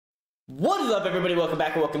What is up, everybody? Welcome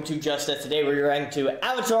back and welcome to Just Us. Today we're reacting to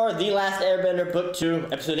Avatar: The Last Airbender, Book 2,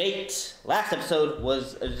 Episode 8. Last episode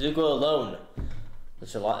was Zuko alone,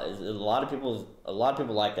 which a lot of people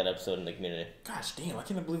like that episode in the community. Gosh damn! I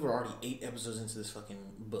can't believe we're already 8 episodes into this fucking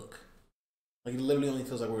book. Like, it literally only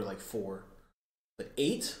feels like we're like 4, but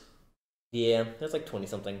 8. Yeah, there's like 20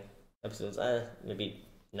 something episodes. Maybe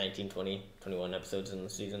 19, 20, 21 episodes in the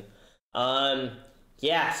season.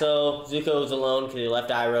 Yeah, so Zuko was alone because he left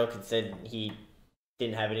Iroh because said he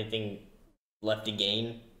didn't have anything left to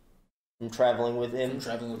gain from traveling with him.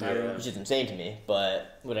 Iroh. Which is insane to me,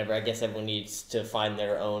 but whatever. I guess everyone needs to find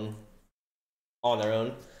their own on their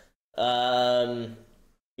own.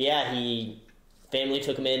 Yeah, family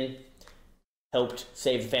took him in, helped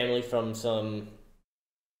save the family from some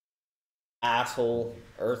asshole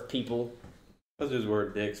Earth people. Those just were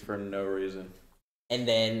dicks for no reason. And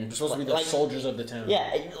then they're supposed to be the soldiers of the town.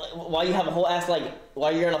 Yeah, while you're in a whole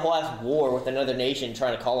ass war with another nation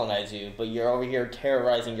trying to colonize you, but you're over here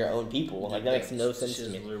terrorizing your own people. Like, that makes no sense to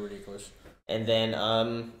me. Literally ridiculous. And then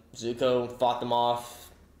Zuko fought them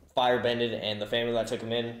off, firebended, and the family that took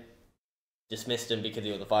him in dismissed him because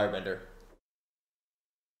he was a firebender.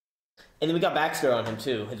 And then we got backstory on him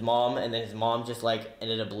too, his mom, and then his mom just like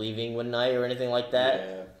ended up leaving one night or anything like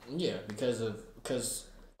that. Yeah, because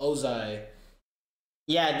Ozai.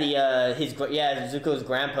 Yeah, Zuko's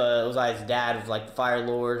grandpa, Ozai's dad, was like the Fire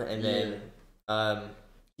Lord, and then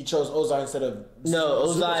he chose Ozai instead of Ozai.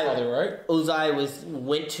 Zuko's father, right? Ozai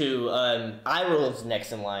went to Iroh's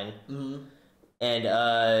next in line, and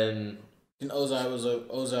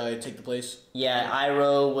Ozai take the place? Yeah,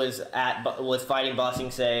 Iroh was fighting Ba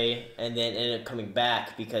Sing Se, and then ended up coming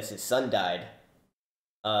back because his son died.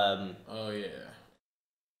 Oh yeah.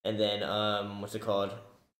 And then what's it called?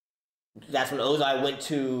 That's when Ozai went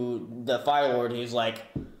to the Fire Lord. He's like,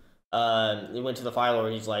 he went to the Fire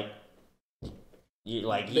Lord. He's like,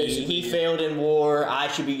 he failed in war. I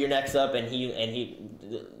should be your next up. And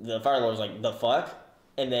the Fire Lord was like, the fuck?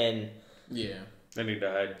 And then Then he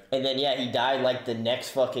died. And then he died like the next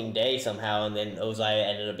fucking day somehow. And then Ozai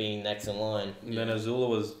ended up being next in line. And then Azula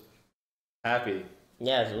was happy.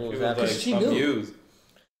 Yeah, Azula was happy. Like, she knew.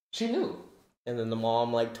 She knew. And then the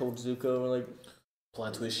mom like told Zuko like.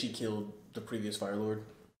 Plot twist, she killed the previous Fire Lord.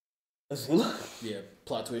 Azula? Yeah,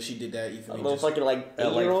 plot twist, she did that. A little fucking like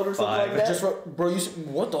 8-year-old or something like that? Bro,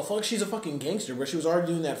 what the fuck? She's a fucking gangster, bro. She was already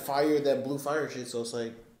doing that blue fire shit, so it's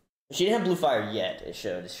like... She didn't have blue fire yet, it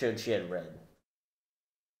showed. It showed she had red.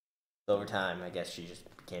 Over time, I guess she just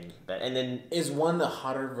became better. And then... Is one the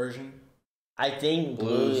hotter version? I think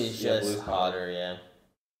blue is just hotter, yeah.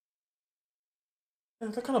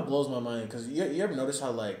 That kind of blows my mind, because you ever notice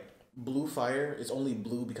how, like, blue fire is only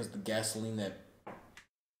blue because the gasoline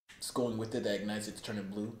that's going with it that ignites it to turn it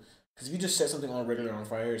blue. Because if you just set something on regular on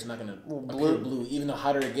fire, it's not gonna appear blue. Even the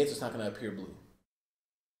hotter it gets, it's not gonna appear blue.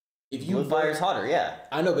 Blue fire is hotter, yeah.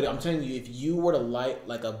 I know, but I'm telling you, if you were to light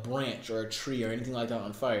like a branch or a tree or anything like that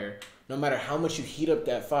on fire, no matter how much you heat up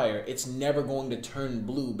that fire, it's never going to turn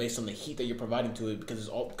blue based on the heat that you're providing to it because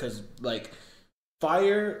like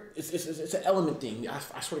fire, it's an element thing. I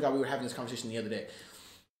swear to God, we were having this conversation the other day.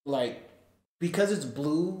 Like, because it's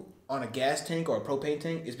blue on a gas tank or a propane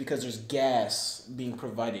tank, is because there's gas being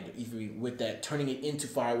provided with that, turning it into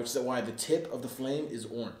fire, which is why the tip of the flame is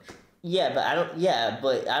orange. Yeah, but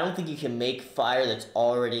I don't think you can make fire that's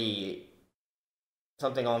already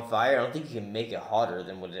something on fire. I don't think you can make it hotter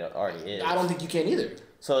than what it already is. I don't think you can either.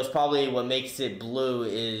 So it's probably what makes it blue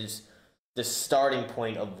is the starting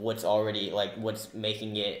point of what's already, like, what's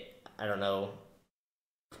making it, I don't know,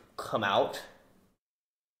 come out.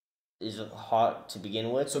 Is it hot to begin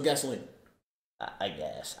with? So gasoline. I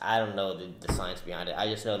guess. I don't know the science behind it. I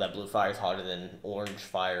just know that blue fire is hotter than orange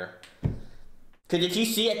fire. Because if you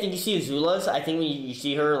see, I think you see Azula's. I think when you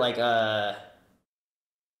see her, like, I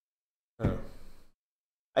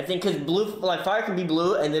think because fire can be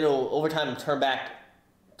blue, and then it'll, over time, turn back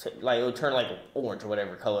to, like, it'll turn, like, orange or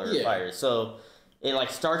whatever color fire is. So, it, like,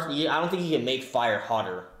 starts, I don't think you can make fire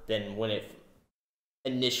hotter than when it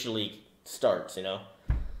initially starts, you know?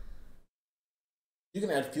 You can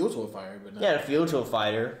add fuel to a fire, but not... Yeah, fuel to a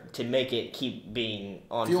fire to make it keep being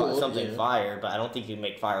on fire, but I don't think you can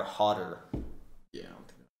make fire hotter. Yeah, I don't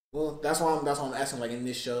think. Well, that's why I'm asking. Like, in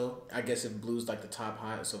this show, I guess if blue's like the top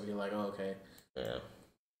hot, so you're like, oh, okay. Yeah.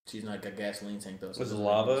 She's not like a gasoline tank though. So is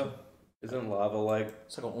lava? Isn't lava like?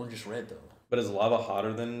 It's like an orangish red though. But is lava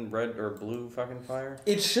hotter than red or blue fucking fire?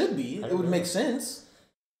 It should be. It would make sense.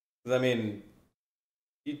 I mean,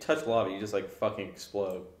 you touch lava, you just like fucking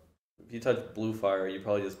explode. If you touch blue fire, you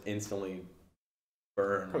probably just instantly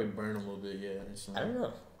burn. Probably burn a little bit, yeah. I don't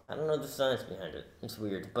know. I don't know the science behind it. It's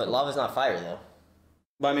weird. But lava's not fire, though.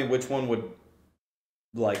 But I mean, which one would,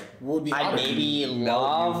 like... Would be maybe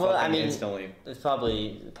lava. I mean, instantly. it's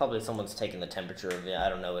probably someone's taking the temperature of it. I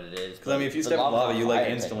don't know what it is. Because I mean, if you step in lava, you like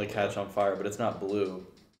instantly catch on fire, but it's not blue.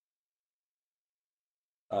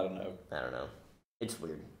 I don't know. It's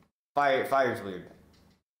weird. Fire's weird.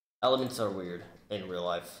 Elements are weird in real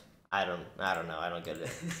life. I don't know. I don't get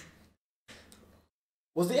it.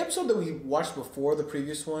 Was the episode that we watched before the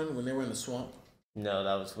previous one when they were in the swamp? No,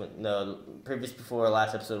 that was before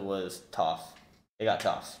last episode was Toph. They got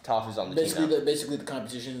Toph. Toph is on the team now. Basically the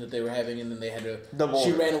competition that they were having, and then they had to.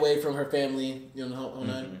 She ran away from her family. You know, whole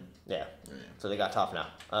night. Yeah. So they got Toph now.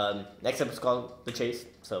 Next episode's called The Chase.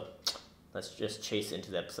 So let's just chase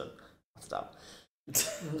into the episode. Stop.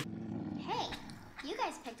 Hey, you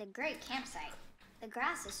guys picked a great campsite. The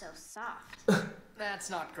grass is so soft. That's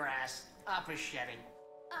not grass. Appa shedding.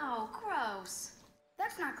 Oh, gross.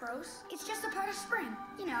 That's not gross. It's just a part of spring.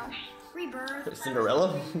 You know, rebirth.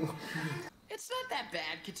 Cinderella? It's not that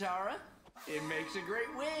bad, Katara. It makes a great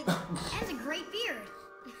wig. And a great beard.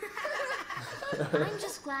 I'm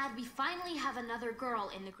just glad we finally have another girl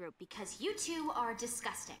in the group because you two are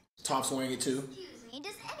disgusting. Toph's wearing it too. Excuse me,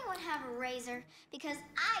 does anyone have a razor? Because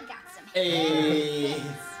I got some. Hey.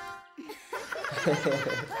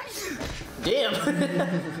 Damn.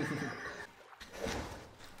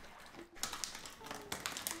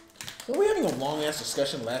 Were we having a long ass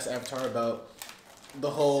discussion last Avatar about the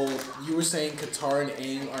whole? You were saying Katara and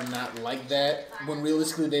Aang are not like that when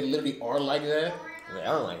realistically they literally are like that. They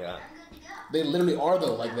aren't like that. They literally are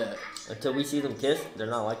though like that. Until we see them kiss, they're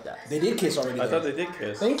not like that. They did kiss already. I thought they did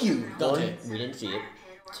kiss. Thank you, Dante. One, we didn't see it.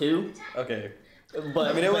 Two, Okay. but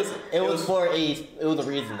I mean, it was a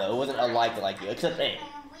reason though. It wasn't a like you, except Aang.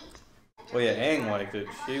 Well, yeah, Aang liked it.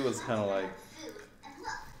 She was kind of like,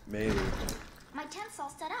 maybe. My tent's all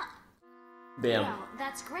set up. Bam. Well,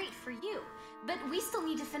 that's great for you. But we still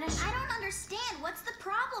need to finish. I don't understand. What's the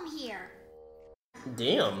problem here?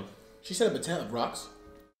 Damn. She set up a tent of rocks.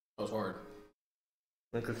 That was hard.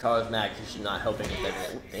 When Katara's mad because she's not helping with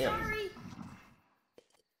everything. Damn.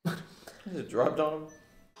 Sorry. It dropped on him.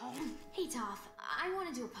 Hey, Toph. I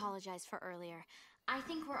wanted to apologize for earlier. I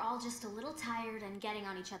think we're all just a little tired and getting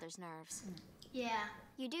on each other's nerves. Yeah,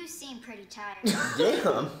 you do seem pretty tired.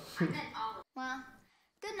 Damn. Well,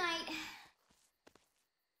 good night.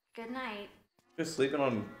 Good night. Just sleeping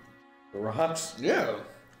on the rocks. Yeah.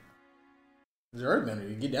 It's Airbender.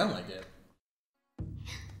 You get down like that.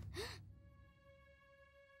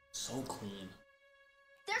 So clean.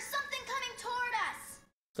 There's something coming toward us!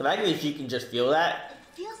 The fact that she can just feel that.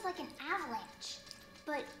 It feels like an avalanche,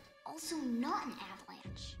 but also not an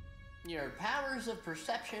avalanche. Your powers of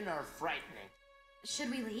perception are frightening.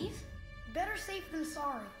 Should we leave? Better safe than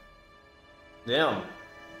sorry. Damn.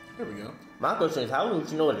 There we go. My question is, how would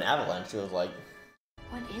you know what an avalanche feels like?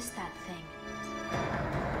 What is that thing?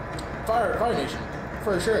 Fire Nation,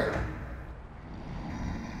 for sure.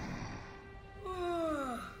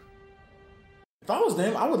 If I was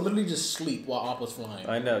them, I would literally just sleep while Appa's flying.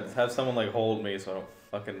 I know. Just have someone like hold me so I don't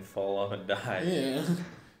fucking fall off and die. Yeah.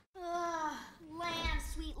 Land,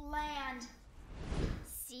 sweet land.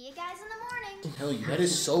 See you guys in the morning. Hell yeah, that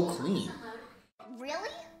is so clean. Really?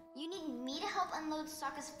 You need me to help unload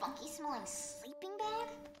Sokka's funky-smelling sleeping bag?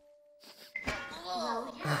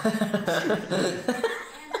 Load.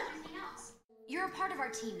 You're a part of our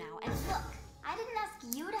team now, and Look, I didn't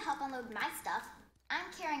ask you to help unload my stuff.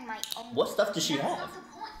 I'm carrying my own. What stuff does she that's have? not the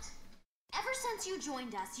point. Ever since you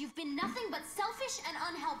joined us, you've been nothing but selfish and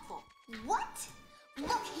unhelpful. What?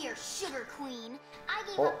 Look here, Sugar Queen. I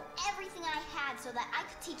gave up everything I had so that I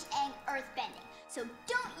could teach Aang earthbending. So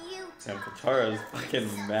don't you And talk Katara's about fucking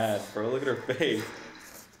yourself. mad, bro. Look at her face.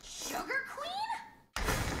 Sugar Queen?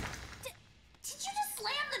 Did you just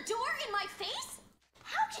slam the door in my face?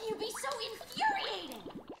 How can you be so infuriating?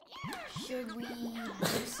 Should we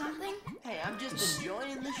do something? Hey, I'm just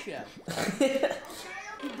enjoying the show.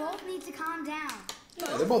 We both need to calm down.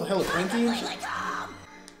 Yeah, they're both hella cranky.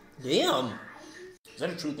 Damn. Is that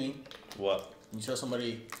a true thing? What? You tell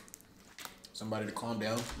somebody to calm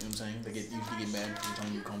down, you know what I'm saying? They usually get mad when you tell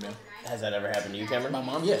them to calm down. Has that ever happened to you, Cameron? My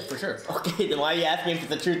mom, yeah, for sure. Okay, then why are you asking if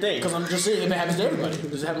it's a true thing? Because I'm just saying if it happens to everybody.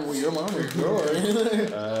 Does it happen with your mom or your girl or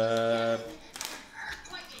anything?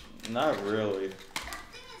 Not really.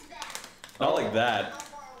 Not like that.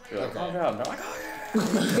 You're like, calm down. They're like, oh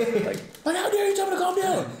yeah. Like, Like, how dare you tell me to calm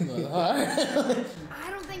down? Alright.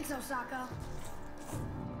 I don't think so, Sokka.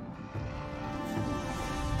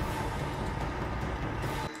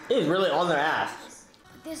 He's really on their ass.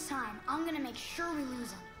 This time, I'm gonna make sure we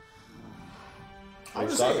lose him. I'm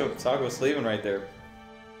just saying. Sokka was sleeping right there.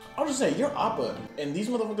 I'll just say, you're Appa, and these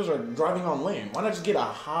motherfuckers are driving on land. Why not just get a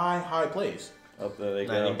high place? Oh, there they I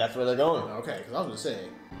go. think that's where they're going. Okay, because I was gonna say.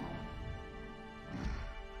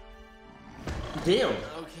 Damn.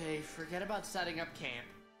 Okay, forget about setting up camp.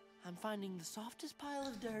 I'm finding the softest pile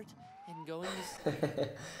of dirt and going to sleep.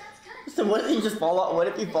 So what if he just fall off? What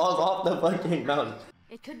if he falls off the fucking mountain?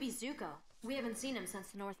 It could be Zuko. We haven't seen him since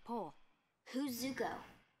the North Pole. Who's Zuko?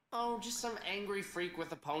 Oh, just some angry freak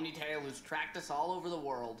with a ponytail who's tracked us all over the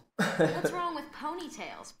world. What's wrong with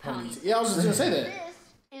ponytails, pony? Yeah, I was just gonna say that.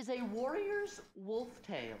 This is a warrior's wolf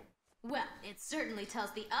tail. Well, it certainly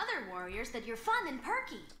tells the other warriors that you're fun and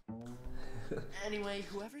perky. Anyway,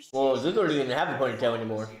 whoever's... Well, Zuko doesn't even have a ponytail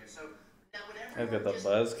anymore. So, now I've got the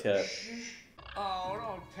buzz cut. Oh,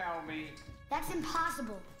 don't tell me. That's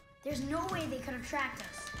impossible. There's no way they could have tracked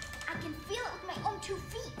us. I can feel it with my own 2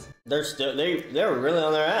 feet. They're really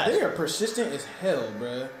on their ass. They are persistent as hell,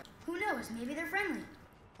 bruh. Who knows? Maybe they're friendly.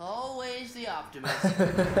 Always the optimist.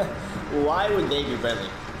 Why would they be friendly?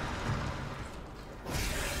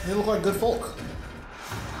 They look like good folk.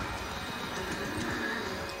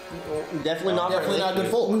 Definitely not. Definitely not good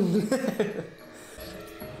folk.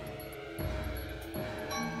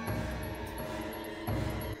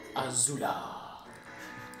 Azula.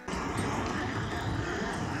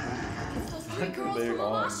 Those 3 girls They're from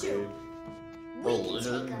on, Omashu. dude. Little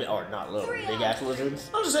lizard, or not little, big ass lizards.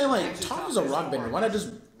 I was just saying, like, Tom is a rock bender. Why not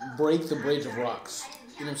just break the bridge of rocks?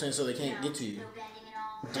 You know what I'm saying? So they can't get to you.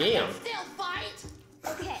 Damn. Still fight?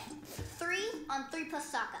 Okay, 3 on 3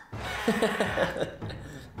 plus Sokka.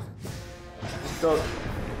 So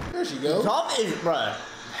There she goes. Tom is, bruh.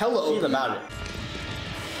 Hella She's OP. about it.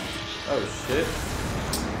 Oh shit.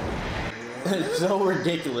 It's so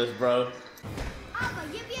ridiculous, bro. Appa,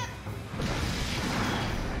 yip yip.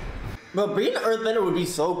 But being an Earthbender would be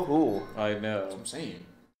so cool. I know. I'm saying.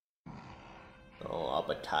 Oh,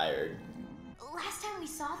 I'm tired. Last time we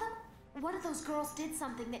saw them, one of those girls did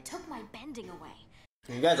something that took my bending away.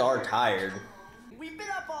 You guys are tired. We've been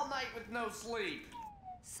up all night with no sleep.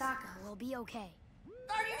 Sokka will be okay.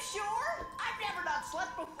 Are you sure? I've never not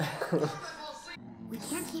slept before. We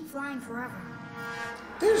can't keep flying forever.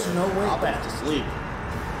 There's no way. I'll have to sleep.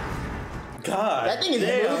 God. That thing is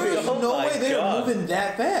damn. moving. There's Oh no my way they're God. moving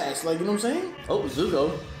that fast. Like, you know what I'm saying? Oh,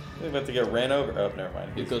 Zuko. They're about to get ran over. Oh, never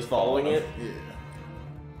mind. Zuko's following it. Yeah.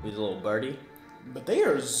 He's a little birdie. But they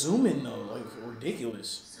are zooming, though. Like,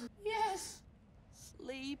 ridiculous. Yes.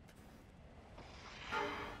 Sleep.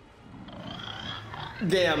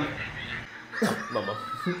 Damn. Mama.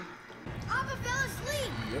 Appa fell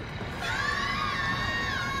asleep. Yep.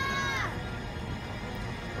 Ah!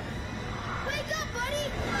 Wake up, buddy.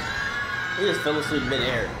 He just fell asleep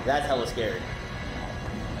midair. That's hella scary.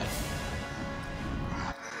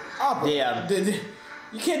 Appa. Damn.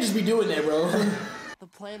 You can't just be doing that, bro. The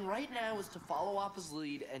plan right now is to follow Appa's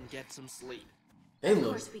lead and get some sleep. They Of look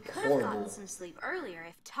course, we could have horrible. gotten some sleep earlier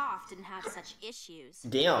if Toph didn't have such issues.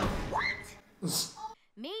 Damn.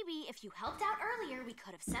 Maybe if you helped out earlier, we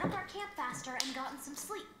could have set up our camp faster and gotten some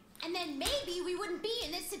sleep. And then maybe we wouldn't be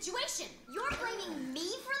in this situation. You're blaming me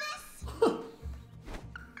for this?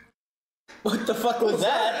 What the fuck was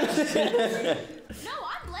that? No,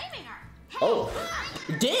 I'm blaming her. Oh.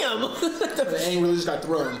 Damn. The aim really just got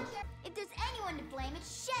thrown. If there's anyone to blame,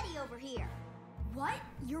 it's Shetty over here. What?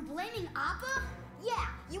 You're blaming Appa? Yeah.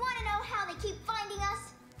 You want to know how they keep finding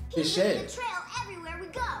us? It's He's leaving Shed. the trail everywhere we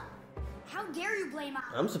go. How dare you blame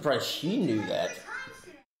Appa? I'm surprised she knew that.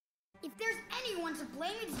 If there's anyone to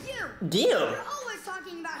blame, it's you. Damn. You're always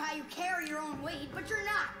talking about how you carry your own weight, but you're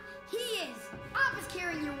not. He is. Appa's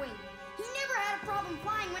carrying your weight. He never had a problem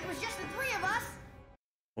flying when it was just the 3 of us.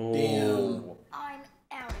 Damn. I'm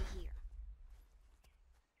out of here.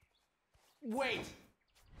 Wait.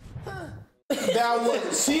 That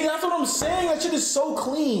was, see, that's what I'm saying. That shit is so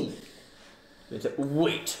clean. It's a,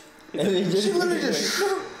 wait. And then just, She literally just.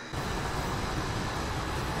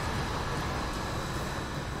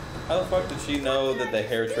 How the fuck did she know that the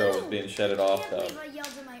hair trail was being shedded off I though? can't believe I yelled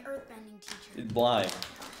at my earthbending teacher. She's blind.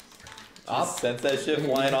 Did you sense that shit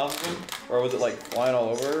flying off of him? Or was it like flying all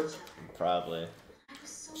over her? Probably.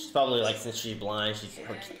 She's probably like, since she's blind,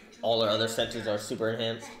 all her other senses are super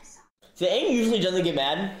enhanced. See, Aang usually doesn't get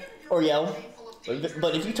mad or yell,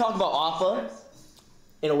 but if you talk about Appa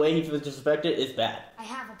in a way he feels disrespected, it's bad. I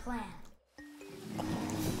have a plan.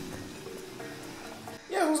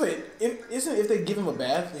 Yeah, I was like, if they give him a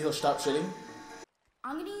bath, he'll stop shitting.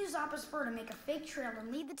 I'm gonna use Appa's fur to make a fake trail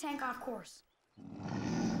and lead the tank off course.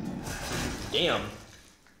 Damn. I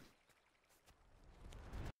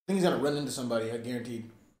think he's gonna run into somebody, I guaranteed.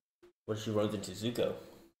 What if she runs into Zuko?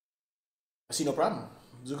 I see no problem.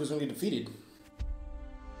 Zuko's gonna get defeated.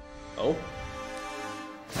 Oh.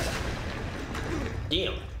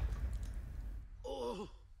 Damn.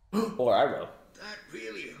 Or Iroh. That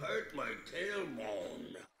really hurt my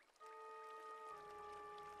tailbone.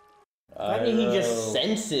 The fact that he just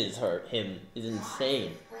senses him is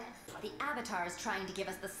insane. The Avatar is trying to give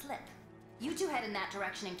us the slip. You two head in that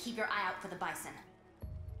direction and keep your eye out for the bison.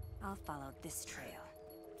 I'll follow this trail.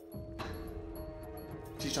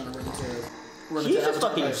 She's trying to run into. He's just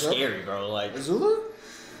fucking scary, bro. Like Azula?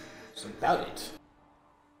 It's about it.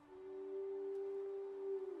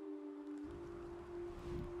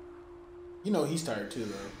 You know he's tired too,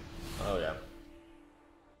 though. Oh yeah.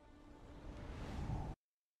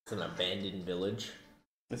 It's an abandoned village.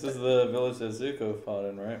 This is the village that Zuko fought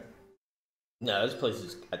in, right? No, this place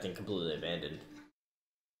is, I think, completely abandoned.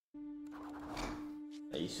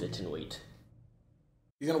 You sit and wait.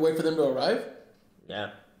 You gonna wait for them to arrive?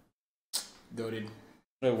 Yeah. Goated.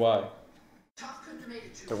 Wait, why?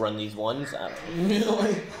 To run these ones out.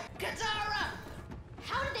 Katara!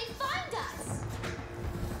 How did they find us?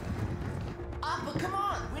 Appa, come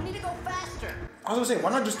on! We need to go faster! I was gonna say,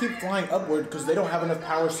 why not just keep flying upward? Because they don't have enough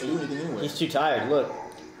powers to do anything anyway. He's too tired. Look,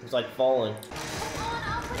 he's like falling. Come on,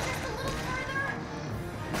 Appa, just a little further.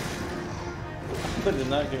 But did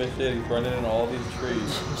not give a shit. He's running in all these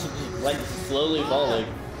trees. Like slowly falling.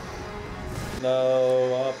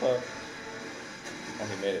 No, Appa. Oh,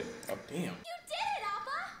 he made it. Oh, damn. You did it,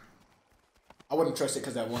 Appa! I wouldn't trust it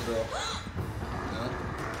because that one girl.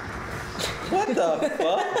 What the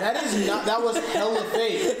fuck? That is not. That was hella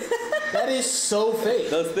fake. That is so fake.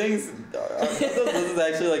 Those things. Those lizards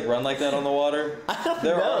actually like run like that on the water? I don't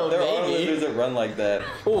There know, are maybe. lizards that run like that.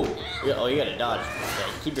 Ooh. Yeah, oh, you gotta dodge.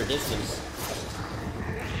 Yeah, keep your distance.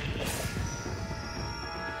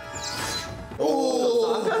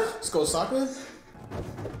 Oh, let's go, Sokka.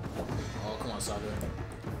 Oh, come on, Sokka.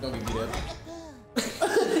 Don't get beat up.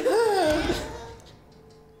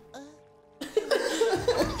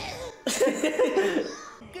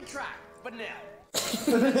 Good try, but no.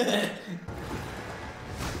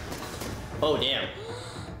 Oh, damn.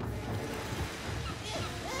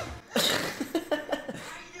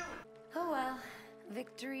 Oh well,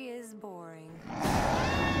 victory is boring.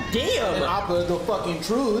 Damn! And Appa is the fucking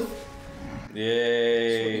truth. Here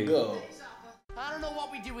Yay. we go. I don't know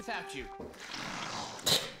what we do without you.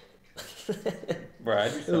 Bro,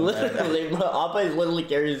 I'd be so mad. Literally, Appa literally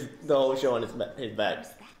carries the whole show on his back. That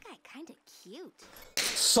guy kinda cute.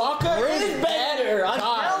 Sokka Is better, I'm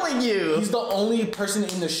telling you. He's the only person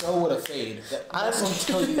in the show with a fade. That's what I'm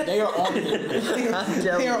telling you. They are on him. I'm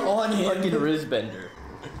They are on him. Fucking Rizbender.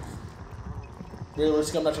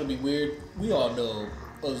 Realistic, I'm not trying to be weird. We all know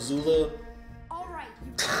Azula. Alright,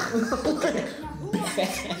 you now who are you?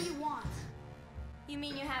 What do you want? You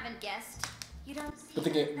mean you haven't guessed? You don't see. But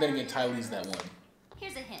then again, Tylee's that one.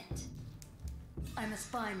 Here's a hint. I must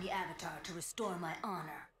find the Avatar to restore my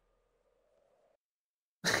honor.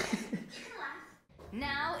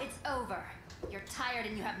 Now it's over. You're tired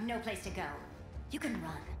and you have no place to go. You can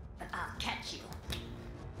run, but I'll catch you.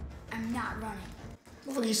 I'm not running. What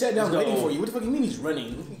the fuck, he sat down Let's waiting go. for you. What the fuck you mean he's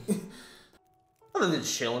running? Other than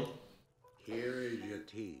chilling. Here is your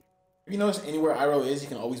tea. Have you noticed anywhere Iroh is, he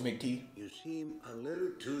can always make tea? You seem a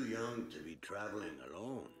little too young to be traveling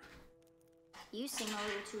alone. You seem a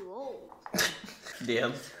little too old.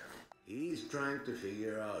 Damn. He's trying to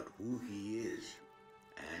figure out who he is,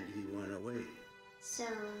 and he went away. So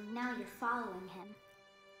now you're following him.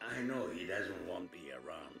 I know he doesn't want me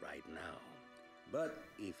around right now, but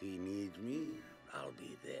if he needs me, I'll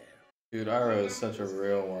be there. Dude, Iroh is such a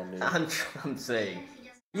real one, dude. I'm saying.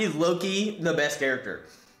 He's Loki, the best character.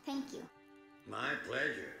 Thank you. My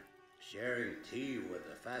pleasure. Sharing tea with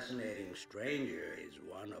a fascinating stranger is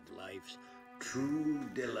one of life's true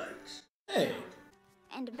delights. Hey.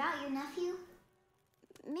 And about your nephew,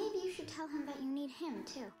 maybe you should tell him that you need him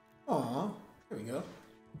too. Aw. Here we go.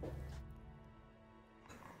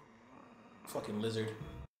 Fucking lizard.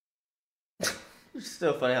 It's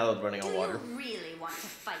still funny how it's running on Do water. you really want to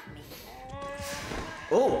fight me?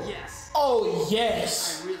 Oh. Yes, Oh,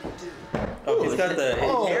 yes! I really do. Oh, he's got the.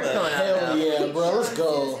 Oh, hair's coming out hell now. yeah, bro. Let's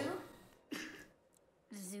go.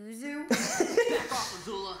 Zuzu? Back off,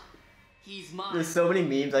 Azula. He's mine. There's so many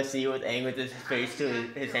memes I see with Aang with his face to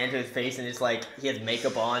his hand to his face, and it's like he has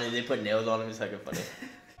makeup on and they put nails on him. It's fucking funny.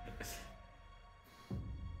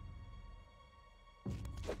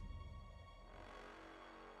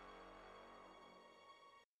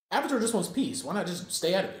 Avatar just wants peace. Why not just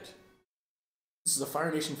stay out of it? This is a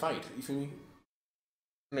Fire Nation fight. You feel me?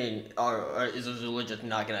 I mean, is Azula just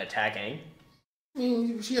not gonna attack Aang? I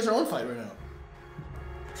mean, she has her own fight right now.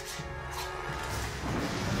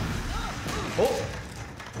 Oh!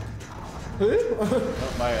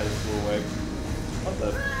 Oh my god, this flew away. What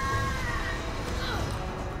the?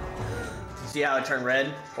 See how it turned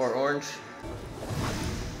red or orange?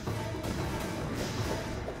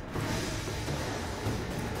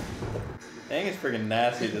 Dang, it's freaking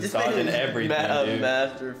nasty. Just This dodging man is everything, dude.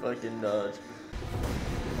 master fucking dodge.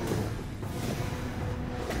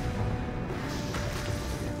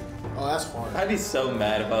 Oh, that's hard. I'd be so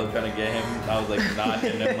mad if I was trying to get him. I was like not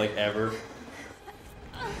hitting him like ever.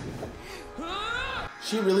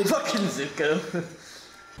 She really Fucking Zuko.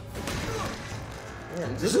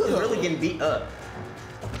 Man, Zuko's really getting beat up.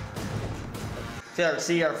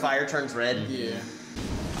 See our fire turns red? Yeah.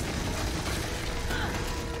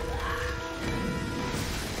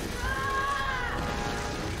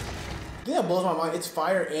 The thing that blows my mind, it's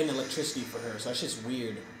fire and electricity for her, so that's just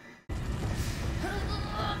weird.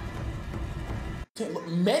 Okay, look,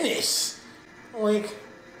 menace! Like,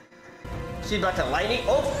 She's about to lightning.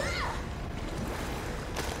 Oh!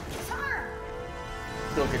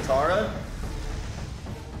 Go Katara.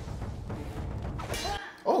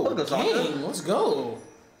 oh, Look, it's dang, let's go.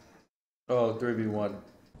 Oh, 3v1.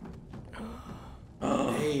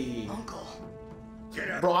 Hey. Uncle.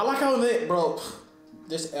 Bro, I like how they, bro,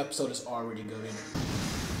 this episode is already good.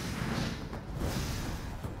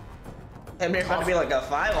 I mean, it's about to be like a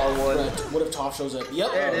 5-on-1. What if Toph shows up?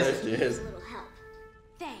 Yep. There it is. There she is. A little help.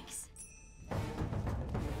 Thanks.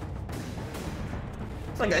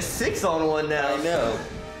 It's like a 6-on-1 now. I know.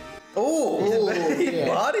 Oh, he yeah.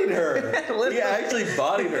 bodied her. He actually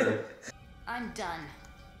bodied her. I'm done.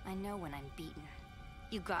 I know when I'm beaten.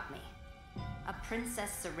 You got me. A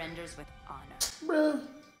princess surrenders with honor. Bruh.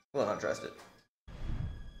 Well, I don't trust it.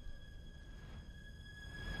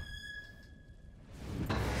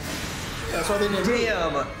 That's why they didn't do it.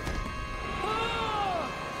 Damn.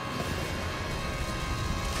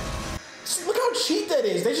 Look how cheap that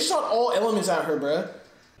is. They just shot all elements at her, bruh.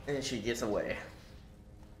 And she gets away.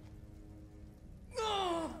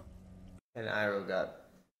 And Iroh got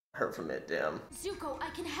hurt from it, damn. Zuko, I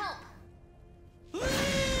can help.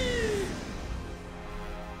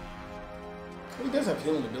 He does have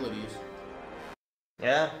healing abilities.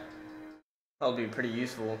 Yeah. That'll be pretty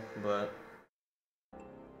useful, but...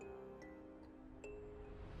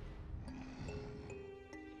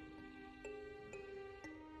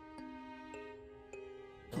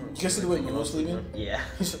 Just the way Momo's sleeping? Yeah.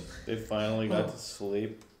 They finally got to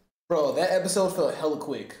sleep. Bro, that episode felt hella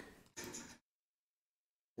quick.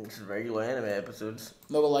 It's regular anime episodes.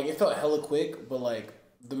 No, but like, it felt hella quick, but like,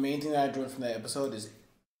 the main thing that I enjoyed from that episode is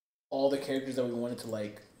all the characters that we wanted to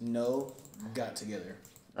like know got together.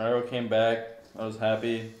 Iroh came back. I was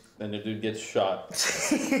happy. Then the dude gets shot.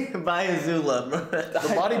 By Azula, bro.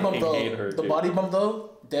 The body bump I hate her, though, dude. the body bump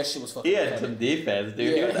though, that shit was fucking He had funny. some defense,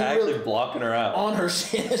 dude. Yeah, he was he actually really- blocking her out. On her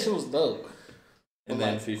shit, that shit was dope. And But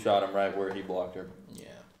then like, she shot him right where he blocked her. yeah,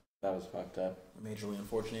 That was fucked up. majorly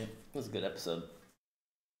unfortunate. It was a good episode.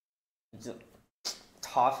 Just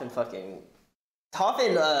Toph and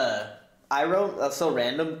Iroh, that's so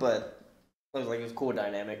random, but it was like, it was a cool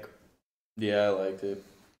dynamic. Yeah, I liked it.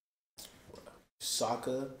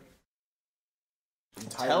 Sokka.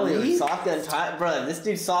 Tell you, Sokka and bruh, this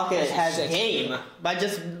dude Sokka has game by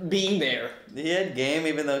just being there. He had game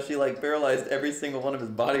even though she like paralyzed every single one of his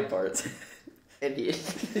body parts. And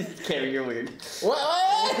Carrie, you're weird. What?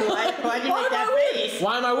 Why'd you make that face?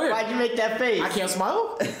 Why am I weird? Why'd you make that face? I can't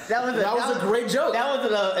smile. That was a great joke. That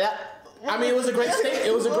was I mean, it was a great statement.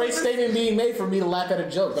 It was a great statement being made for me to laugh at a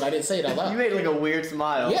joke, but I didn't say it out loud. You made like a weird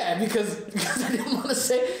smile. Yeah, because I didn't want to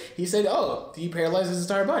say. He said, "Oh, he paralyzed his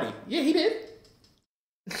entire body." Yeah, he did.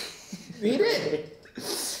 He did.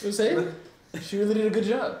 I'm saying she really did a good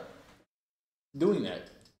job doing that.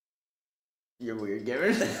 You're weird,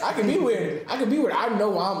 Gavin. I can be weird. I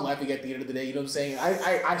know why I'm laughing at the end of the day. You know what I'm saying?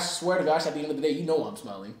 I swear to gosh, at the end of the day, you know why I'm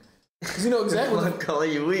smiling. Because you know exactly what I'm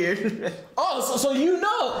calling you weird. Oh, so you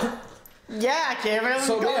know. Yeah, Cameron, I was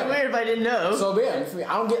So calling damn. weird if I didn't know. So yeah, you feel me?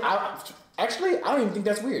 Actually, I don't even think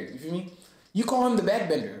that's weird. You feel me? You call him the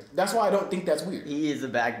backbender. That's why I don't think that's weird. He is a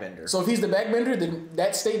backbender. So if he's the backbender, then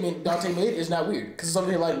that statement Dante made is not weird. Because it's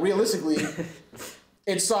something like, realistically,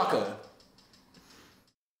 it's Sokka.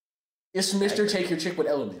 It's Mr. Take Your Chick with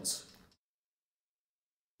elements.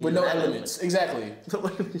 With no elements. Exactly.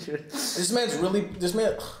 This man,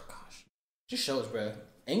 oh gosh. Just shows, bruh.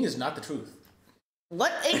 Aang is not the truth.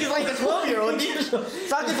 What? Aang is like a 12-year-old.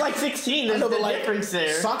 Sokka's like 16. There's I know, the but like, difference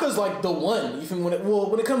there. Sokka's like the one. You feel me?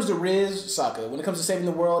 When it comes to Riz, Sokka. When it comes to saving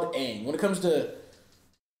the world, Aang. When it comes to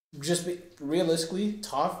realistically,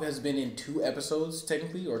 Toph has been in 2 episodes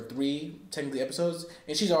technically, or 3 technically episodes,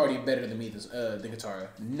 and she's already better than me than Katara.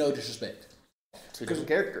 No disrespect. Two different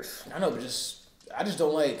characters. I know, but I just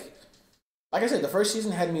don't like. Like I said, the first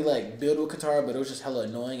season had me like build with Katara, but it was just hella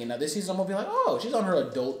annoying. And now this season, I'm gonna be like, oh, she's on her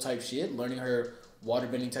adult type shit, learning her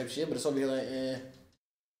waterbending type shit. But it's gonna be like,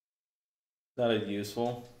 Not as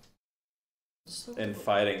useful. In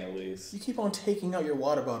fighting, at least. You keep on taking out your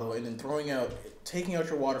water bottle and then taking out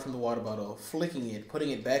your water from the water bottle, flicking it,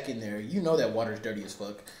 putting it back in there. You know that water's dirty as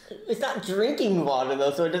fuck. It's not drinking water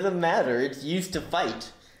though, so it doesn't matter. It's used to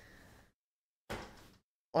fight.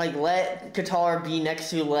 Like, let Qatar be next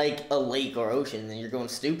to, like, a lake or ocean, and you're going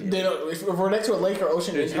stupid. They don't, if we're next to a lake or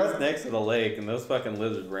ocean... Dude, she was next to the lake, and those fucking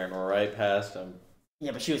lizards ran right past him.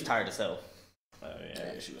 Yeah, but she was tired as hell. Oh,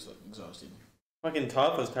 yeah. Yeah, she was fucking exhausted. Fucking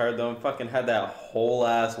Toph was tired, though, and fucking had that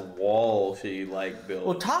whole-ass wall she, like, built.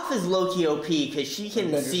 Well, Toph is low-key OP, because she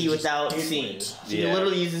can see without seeing. She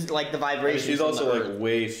literally uses, like, the vibrations. She's also, like,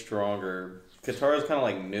 way stronger. Katara's kind of,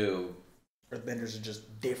 like, new. Earthbenders are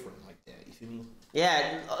just different like that, you feel me?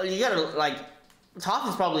 Yeah, you gotta, like, Toph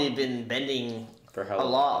has probably been bending for a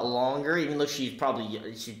lot longer, even though she's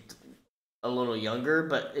a little younger,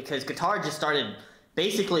 but because Katara just started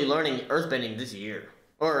basically learning earthbending this year,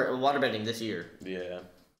 or waterbending this year. Yeah.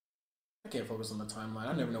 I can't focus on the timeline.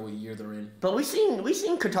 I never know what year they're in. But we've seen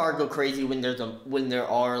Katara go crazy when there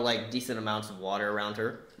are like decent amounts of water around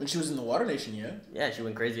her. When she was in the Water Nation, yeah. Yeah, she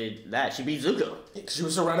went crazy at that. She beat Zuko. Yeah, 'cause she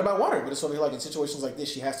was surrounded by water, but it's only like in situations like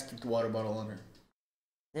this, she has to keep the water bottle on her.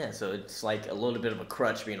 Yeah, so it's like a little bit of a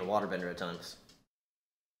crutch being a waterbender at times.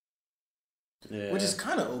 Yeah. Which is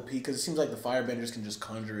kind of OP because it seems like the firebenders can just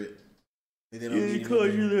conjure it. They don't need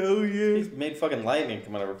He made fucking lightning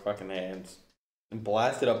come out of her fucking hands and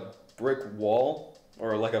blasted a brick wall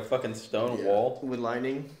or like a fucking stone wall with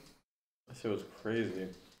lightning. That shit was crazy.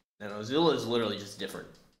 And Zilla is literally just different.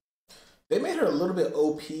 They made her a little bit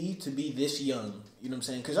OP to be this young. You know what I'm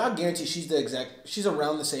saying? Because I guarantee she's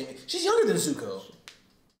around the same. She's younger than Zuko.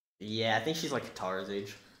 Yeah, I think she's like Katara's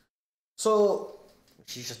age. So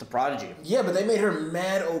she's just a prodigy. Yeah, but they made her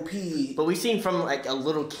mad OP. But we've seen from like a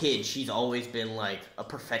little kid, she's always been like a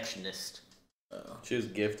perfectionist. She was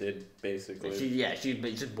gifted, basically.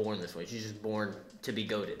 She's just born this way. She's just born to be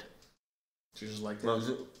goated. She's just like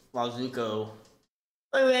that. While Zuko,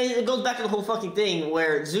 I mean, it goes back to the whole fucking thing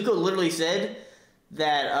where Zuko literally said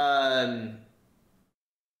that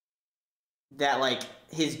that like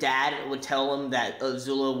his dad would tell him that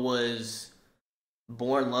Azula was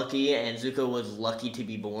born lucky and Zuko was lucky to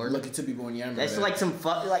be born. Lucky to be born, yeah. That's like some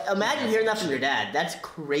like imagine hearing that from your dad. That's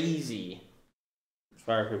crazy.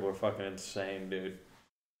 Fire people are fucking insane, dude.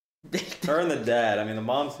 Her and the dad. I mean, the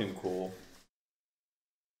mom seemed cool.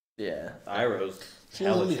 Yeah. Iroh's She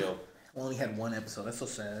hella chill. only had one episode. That's so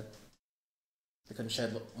sad. They couldn't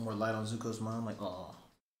shed more light on Zuko's mom. Like, oh.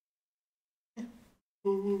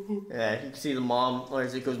 Yeah, you can see the mom, or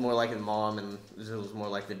Zuko's more like his mom, and Zuko's more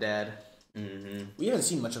like the dad. Mm-hmm. We haven't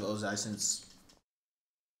seen much of Ozai since.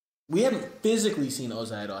 We haven't physically seen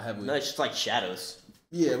Ozai at all, have we? No, it's just like shadows.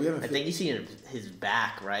 Yeah, we haven't. I think you see his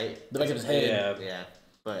back, right? The back of his head. Yeah.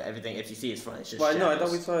 But everything, if you see his front, it's just. Well, shadows. no, I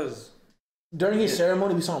thought we saw his. During his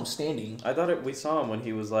ceremony, we saw him standing. I thought we saw him when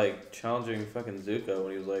he was like challenging fucking Zuko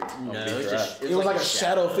when he was like. No, it was like a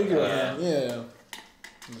shadow figure of him. Yeah.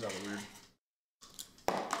 It was all weird.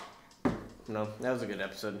 No, that was a good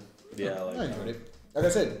episode. Yeah, I enjoyed it. Like I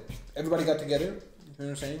said, everybody got together. You know what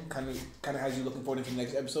I'm saying? Kind of has you looking forward to the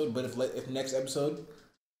next episode. But if next episode,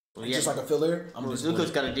 just like a filler,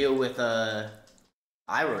 Zuko's got to deal with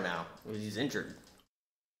Iroh now because he's injured.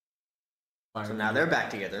 So now they're back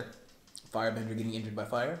together. Firebender getting injured by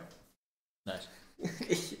fire. Nice.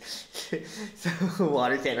 So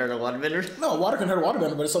water can't hurt a waterbender? No, water can hurt a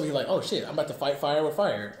waterbender, but it's something like, oh shit, I'm about to fight fire with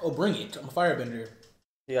fire. Oh, bring it. I'm a firebender.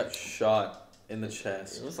 He got shot in the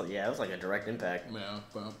chest. It was like a direct impact. Yeah,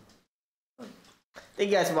 well. Thank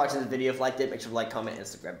you guys for watching this video. If you liked it, make sure to like, comment, and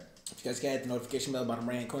subscribe. If you guys can hit the notification bell bottom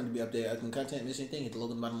right hand corner to be updated on content, miss anything, hit the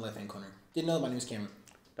logo in the bottom left hand corner. Didn't know, my name is Cameron.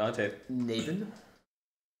 Dante. Nathan.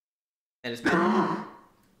 And it's been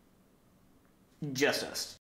just us.